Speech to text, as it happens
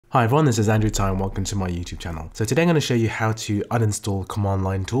Hi everyone, this is Andrew Ty and welcome to my YouTube channel. So today I'm going to show you how to uninstall command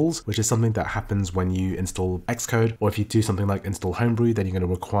line tools, which is something that happens when you install Xcode, or if you do something like install Homebrew, then you're going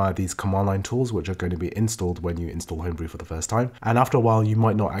to require these command line tools, which are going to be installed when you install Homebrew for the first time. And after a while, you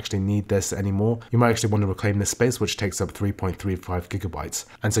might not actually need this anymore. You might actually want to reclaim this space, which takes up 3.35 gigabytes.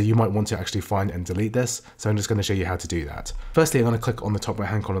 And so you might want to actually find and delete this. So I'm just going to show you how to do that. Firstly, I'm going to click on the top right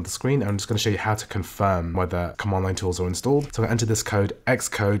hand corner of the screen, and I'm just going to show you how to confirm whether command line tools are installed. So I'm going to enter this code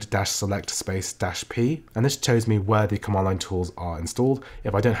xcode-select space -p, and this shows me where the command line tools are installed.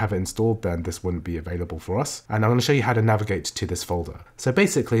 If I don't have it installed, then this wouldn't be available for us. And I'm going to show you how to navigate to this folder. So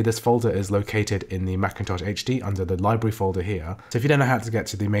basically this folder is located in the Macintosh HD under the library folder here. So if you don't know how to get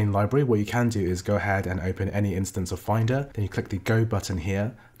to the main library, what you can do is go ahead and open any instance of Finder, then you click the Go button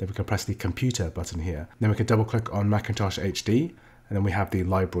here, then we can press the Computer button here. Then we can double click on Macintosh HD, and then we have the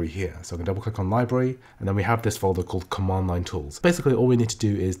library here. So I can double click on library, and then we have this folder called command line tools. Basically all we need to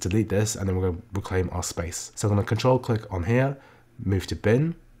do is delete this, and then we're going to reclaim our space. So I'm going to control click on here, move to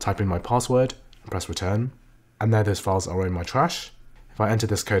bin, type in my password, and press return. And there those files are in my trash. If I enter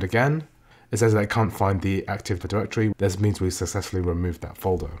this code again, it says that I can't find the active directory. This means we've successfully removed that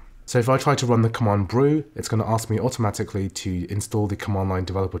folder. So if I try to run the command brew, it's going to ask me automatically to install the command line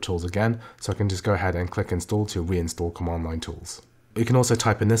developer tools again. So I can just go ahead and click install to reinstall command line tools. You can also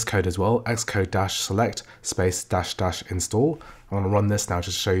type in this code as well, xcode-select space --install. I'm going to run this now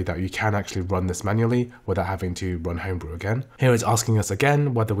just to show you that you can actually run this manually without having to run Homebrew again. Here it's asking us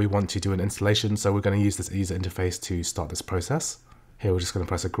again whether we want to do an installation, so we're going to use this user interface to start this process. Here we're just going to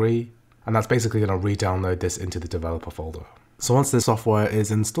press agree, and that's basically going to re-download this into the developer folder. So once the software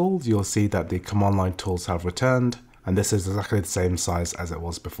is installed, you'll see that the command line tools have returned, and this is exactly the same size as it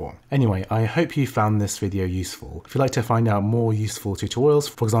was before. Anyway, I hope you found this video useful. If you'd like to find out more useful tutorials,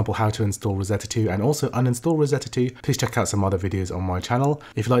 for example how to install Rosetta 2 and also uninstall Rosetta 2, please check out some other videos on my channel.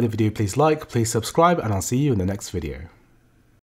 If you like the video, please like, please subscribe, and I'll see you in the next video.